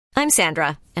I'm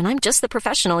Sandra, and I'm just the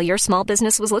professional your small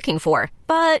business was looking for.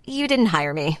 But you didn't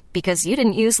hire me because you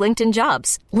didn't use LinkedIn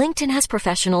Jobs. LinkedIn has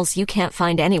professionals you can't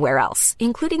find anywhere else,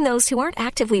 including those who aren't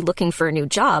actively looking for a new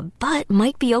job, but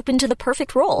might be open to the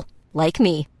perfect role, like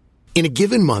me. In a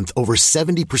given month, over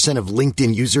 70% of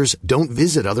LinkedIn users don't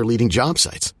visit other leading job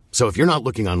sites. So if you're not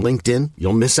looking on LinkedIn,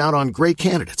 you'll miss out on great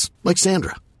candidates like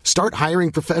Sandra. Start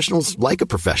hiring professionals like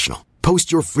a professional.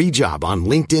 Post your free job on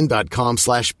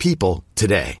linkedin.com/people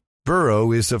today.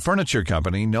 Burrow is a furniture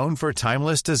company known for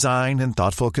timeless design and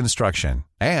thoughtful construction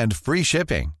and free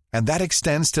shipping, and that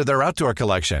extends to their outdoor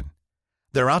collection.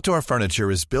 Their outdoor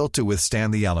furniture is built to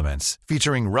withstand the elements,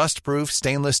 featuring rust-proof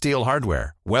stainless steel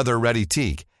hardware, weather-ready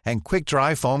teak, and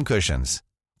quick-dry foam cushions.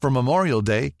 For Memorial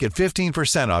Day, get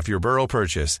 15% off your Burrow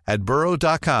purchase at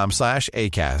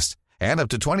burrow.com/ACAST and up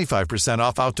to 25%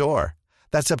 off outdoor.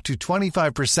 That's up to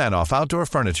 25% off outdoor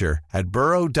furniture at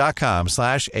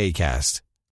burrow.com/ACAST.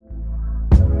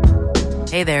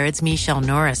 Hey there, it's Michelle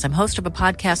Norris. I'm host of a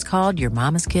podcast called Your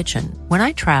Mama's Kitchen. When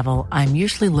I travel, I'm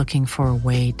usually looking for a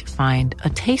way to find a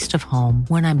taste of home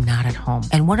when I'm not at home.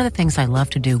 And one of the things I love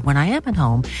to do when I am at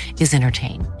home is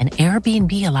entertain. And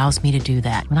Airbnb allows me to do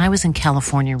that. When I was in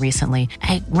California recently,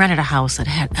 I rented a house that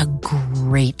had a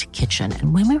great kitchen.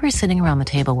 And when we were sitting around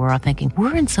the table, we were all thinking,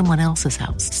 we're in someone else's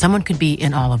house. Someone could be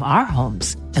in all of our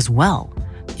homes as well.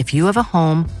 If you have a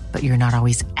home, but you're not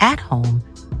always at home,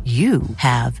 you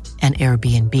have an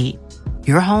Airbnb.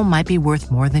 Your home might be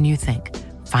worth more than you think.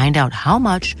 Find out how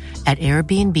much at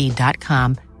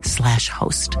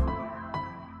airbnb.com/host.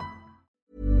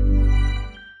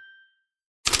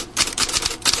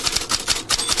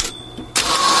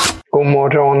 God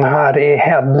morgon, här är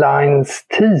Headlines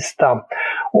tisdag.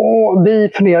 Och vi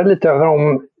funderar lite över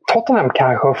om Tottenham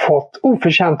kanske har fått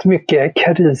oförtjänt mycket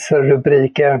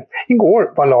krisrubriker.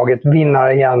 Igår var laget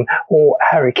vinnare igen och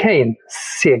Harry Kane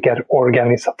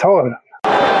segerorganisatör.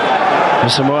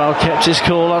 Samuel kept his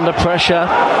cool under pressure.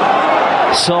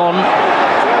 Son.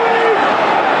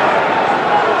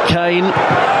 Kane.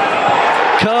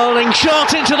 Curling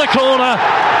shot into the corner.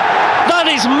 That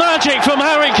is magic from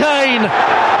Harry Kane.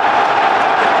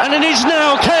 And it is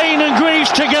now Kane and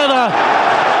Greaves together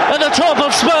at the top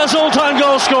of Spurs all-time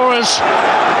goal scorers.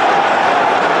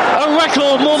 A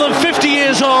record more than 50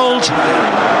 years old,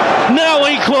 now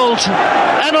equalled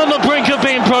and on the brink of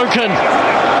being broken.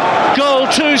 Goal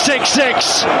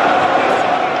 266.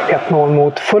 1-0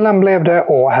 mot Fulham blev det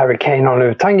och Harry Kane har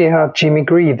nu tangerat Jimmy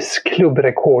Greaves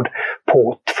klubbrekord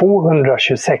på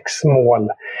 226 mål.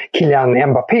 Kylian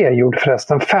Mbappé gjorde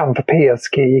förresten 5 för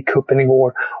PSG i kuppen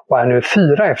igår och är nu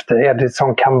 4 efter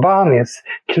Edinson Cavanis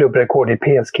klubbrekord i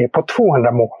PSG på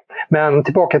 200 mål. Men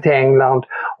tillbaka till England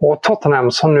och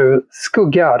Tottenham som nu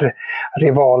skuggar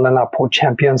rivalerna på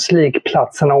Champions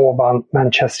League-platserna ovan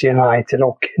Manchester United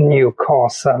och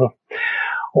Newcastle.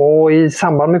 Och i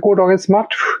samband med gårdagens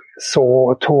match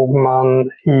så tog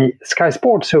man i Sky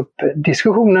Sports upp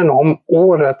diskussionen om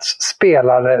årets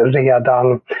spelare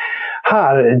redan.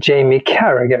 Här, Jamie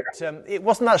Carragher. It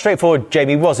wasn't that straightforward,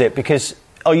 Jamie, was it? Because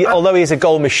although he's a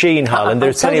goal machine, Haaland,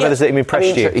 there's plenty of others that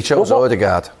impressed you. He chose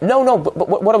Odegaard. No,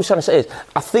 but what I was trying to say is,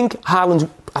 I think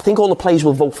all the players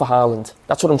will vote for Haaland.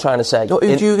 That's what I'm trying to say. Who are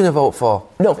you going to vote for?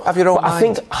 No, have your own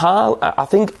mind. I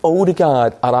think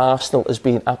Odegaard at Arsenal has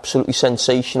been absolutely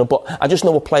sensational. But I just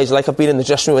know what players like. I've been in the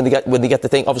dressing room when they get the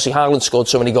thing. Obviously, Haaland scored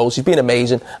so many goals. He's been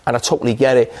amazing, and I totally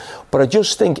get it. But I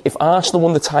just think if Arsenal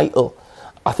won the title,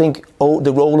 I think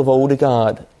the role of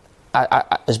Odegaard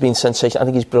has been sensational. I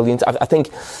think he's brilliant. I think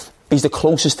he's the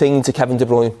closest thing to Kevin De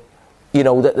Bruyne. You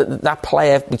know, that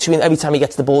player, between every time he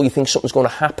gets the ball you think something's going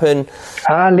to happen.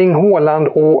 Erling Haaland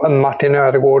och Martin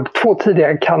Ödegaard, 2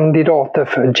 tidigare kandidater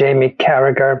för Jamie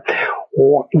Carragher.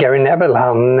 Och Gary Neville,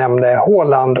 han nämnde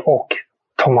Haaland och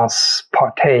Thomas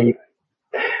Partey.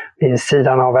 Vid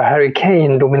sidan av Harry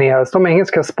Kane domineras de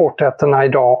engelska sportätterna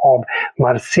idag av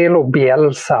Marcelo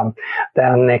Bielsa.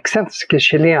 Den excentriske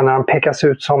chilenaren pekas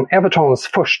ut som Evertons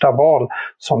första val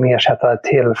som ersättare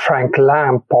till Frank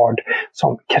Lampard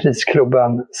som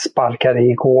krisklubben sparkade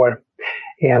igår.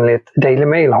 Enligt Daily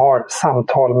Mail har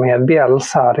samtal med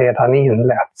Bielsa redan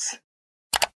inletts.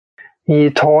 I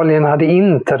Italien hade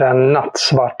Inter en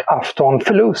nattsvart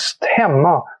aftonförlust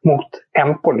hemma mot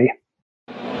Empoli.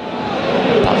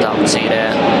 Baldanzi,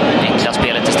 det enkla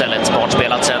spelet istället. Smart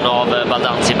spelat sen av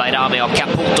Baldanzi. Bayrami har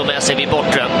Caputo med sig vid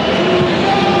bortre.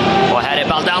 Och här är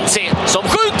Baldanzi som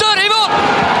skjuter i mål!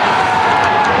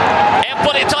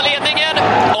 Empoli tar ledningen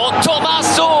och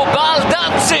Tommaso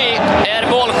Baldanzi är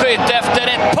målskytt efter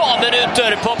ett par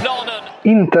minuter på planen.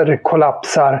 Inter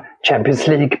kollapsar, Champions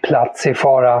League-plats i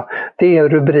fara. Det är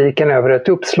rubriken över ett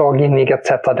uppslag in i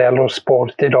Gazzetta dello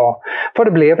Sport idag. För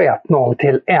det blev 1-0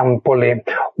 till Empoli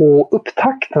och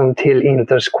upptakten till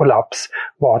Inters kollaps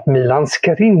var att Milan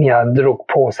Skriniar drog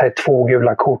på sig 2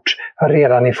 gula kort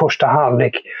redan i första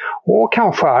halvlek. Och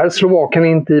kanske är Slovaken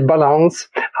inte i balans.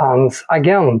 Hans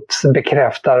agent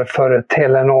bekräftar för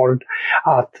Telenord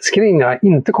att Skriniar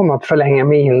inte kommer att förlänga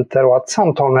med Inter och att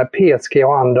samtal med PSG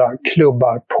och andra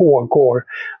klubbar pågår.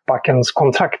 Backens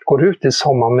kontrakt går ut i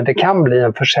sommar, men det kan bli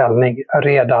en försäljning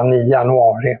redan i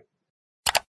januari.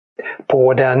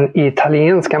 På den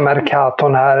italienska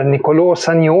mercaton är Niccolò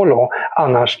Zaniolo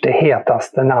annars det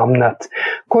hetaste namnet.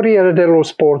 Corriere dello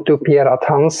Sport uppger att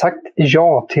han sagt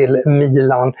ja till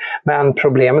Milan, men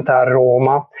problemet är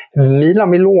Roma.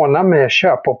 Milan vill låna med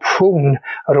köpoption.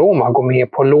 Roma går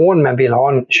med på lån men vill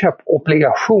ha en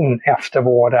köpobligation efter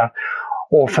våren.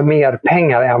 Och för mer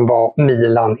pengar än vad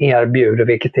Milan erbjuder,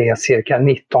 vilket är cirka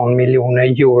 19 miljoner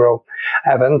euro.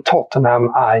 Även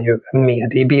Tottenham är ju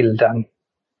med i bilden.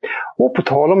 Och på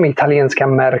tal om italienska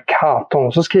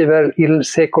mercaton så skriver Il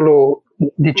Secolo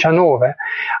XIX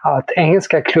att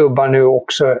engelska klubbar nu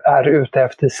också är ute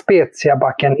efter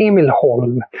Spezia-backen Emil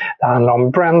Holm. Det handlar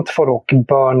om Brentford och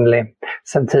Burnley.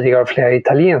 Sen tidigare har flera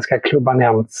italienska klubbar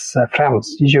nämnts,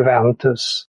 främst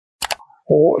Juventus.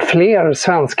 Och fler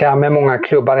svenskar med många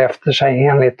klubbar efter sig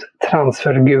enligt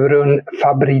transfergurun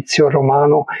Fabrizio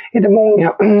Romano är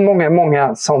det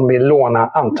många som vill låna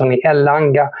Anthony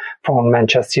Elanga från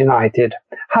Manchester United.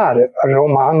 Här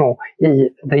Romano i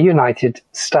The United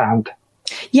Stand.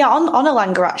 Yeah, on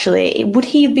Elanga actually, would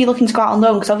he be looking to go out on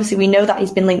loan? Because obviously we know that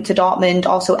he's been linked to Dortmund,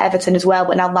 also Everton as well,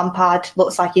 but now Lampard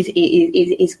looks like he's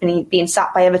being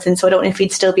sacked by Everton, so I don't know if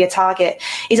he'd still be a target.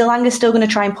 Is Elanga still going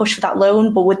to try and push for that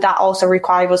loan, but would that also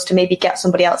require us to maybe get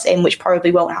somebody else in, which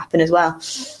probably won't happen as well?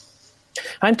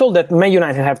 I'm told that Man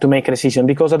United have to make a decision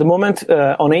because at the moment,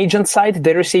 on agent side,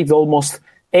 they received almost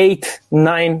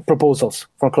 8-9 proposals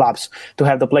from clubs to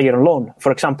have the player on loan.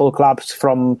 For example, clubs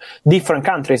from different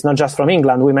countries, not just from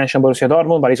England. We mentioned Borussia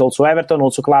Dortmund, but it's also Everton,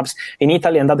 also clubs in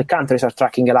Italy and other countries are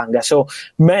tracking Elanga. So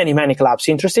many clubs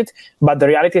interested, but the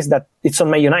reality is that it's on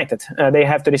Man United. They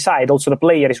have to decide. Also, the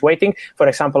player is waiting. For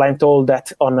example, I'm told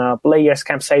that on a players'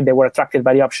 campsite, they were attracted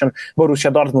by the option Borussia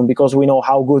Dortmund because we know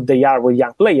how good they are with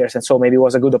young players, and so maybe it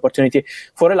was a good opportunity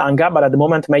for Elanga. But at the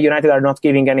moment, Man United are not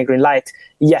giving any green light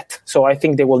yet. So I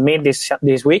think they will meet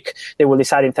this week. They will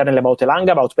decide internally about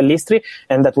Elanga, about Pellistri,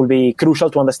 and that will be crucial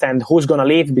to understand who's going to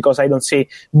leave because I don't see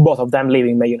both of them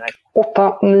leaving Man United.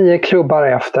 8-9 klubbar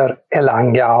efter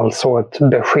Elanga, alltså ett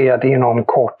besked inom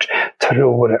kort,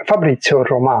 tror Fabrizio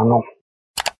Romano.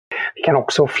 Vi kan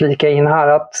också flika in här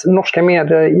att norska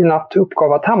medier i natt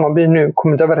uppgav att Hammarby nu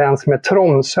kommit överens med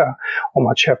Tromsø om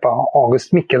att köpa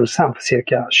August Mikkelsen för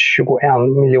cirka 21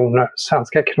 miljoner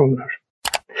svenska kronor.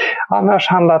 Annars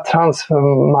handlar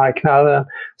transfermarknaden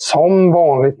som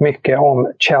vanligt mycket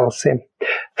om Chelsea.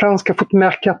 Franska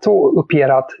Footmercato uppger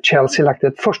att Chelsea lagt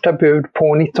ett första bud på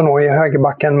 19-årige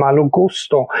högerbacken Malo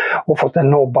Gusto och fått en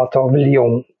nobbat av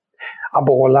Lyon.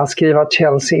 Abola skriver att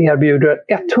Chelsea erbjuder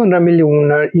 100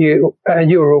 miljoner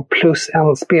euro plus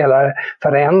en spelare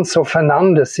för Enzo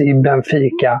Fernandes i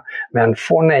Benfica, men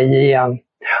får nej igen.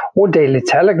 Och Daily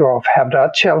Telegraph hävdar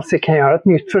att Chelsea kan göra ett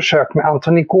nytt försök med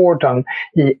Anthony Gordon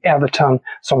i Everton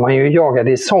som man ju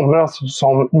jagade i somras och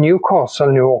som Newcastle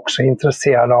nu också är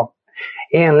intresserad av.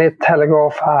 Enligt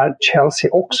Telegraph är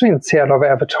Chelsea också intresserad av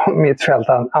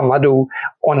Everton-mittfältaren Amadou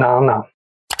Onana.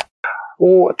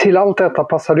 Och till allt detta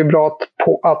passar det bra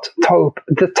på att ta upp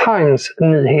The Times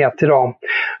nyhet idag.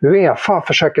 UEFA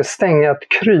försöker stänga ett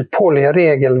kryphål i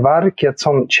regelverket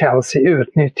som Chelsea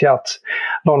utnyttjat.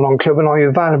 Londonklubben har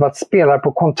ju värvat spelare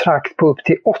på kontrakt på upp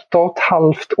till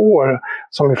 8,5 år,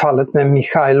 som i fallet med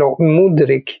Michailo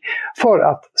Mudryk, för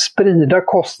att sprida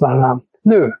kostnaderna.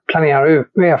 Nu planerar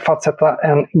UEFA att sätta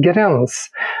en gräns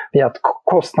vid att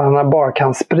kostnaderna bara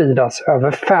kan spridas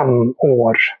över 5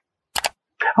 år.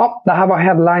 Ja, det här var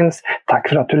Headlines. Tack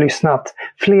för att du lyssnat.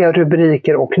 Fler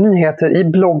rubriker och nyheter i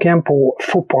bloggen på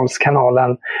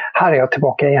Fotbollskanalen. Här är jag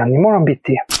tillbaka igen imorgon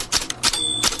bitti.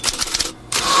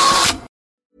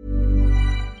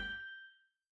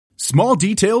 Small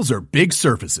details are big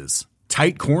surfaces.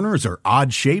 Tight corners are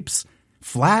odd shapes.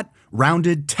 Flat,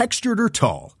 rounded, textured, or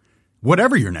tall.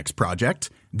 Whatever your next project,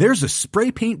 there's a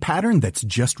spray paint pattern that's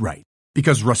just right.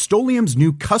 Because Rust-Oleum's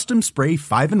new Custom Spray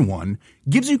 5-in-1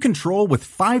 gives you control with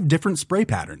 5 different spray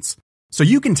patterns. So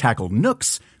you can tackle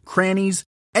nooks, crannies,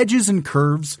 edges, and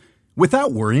curves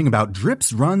without worrying about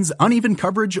drips, runs, uneven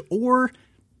coverage, or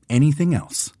anything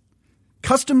else.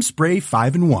 Custom Spray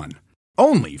 5-in-1.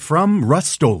 Only from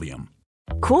Rust-Oleum.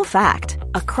 Cool fact,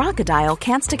 a crocodile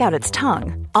can't stick out its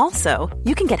tongue. Also,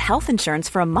 you can get health insurance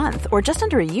for a month or just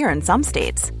under a year in some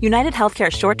states. United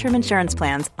Healthcare short-term insurance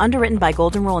plans, underwritten by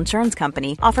Golden Rule Insurance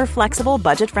Company, offer flexible,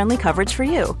 budget-friendly coverage for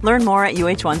you. Learn more at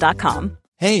uh1.com.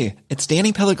 Hey, it's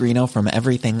Danny Pellegrino from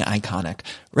Everything Iconic.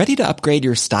 Ready to upgrade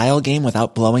your style game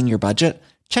without blowing your budget?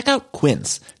 Check out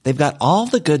Quince. They've got all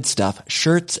the good stuff,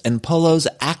 shirts and polos,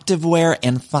 activewear,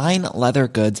 and fine leather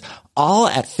goods, all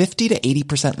at 50 to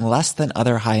 80% less than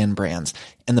other high-end brands.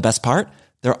 And the best part?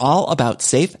 They're all about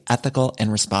safe, ethical,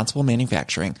 and responsible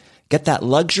manufacturing. Get that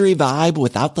luxury vibe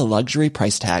without the luxury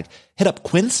price tag. Hit up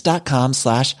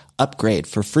quince.com/upgrade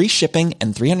for free shipping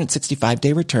and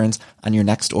 365-day returns on your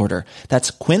next order.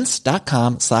 That's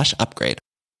quince.com/upgrade.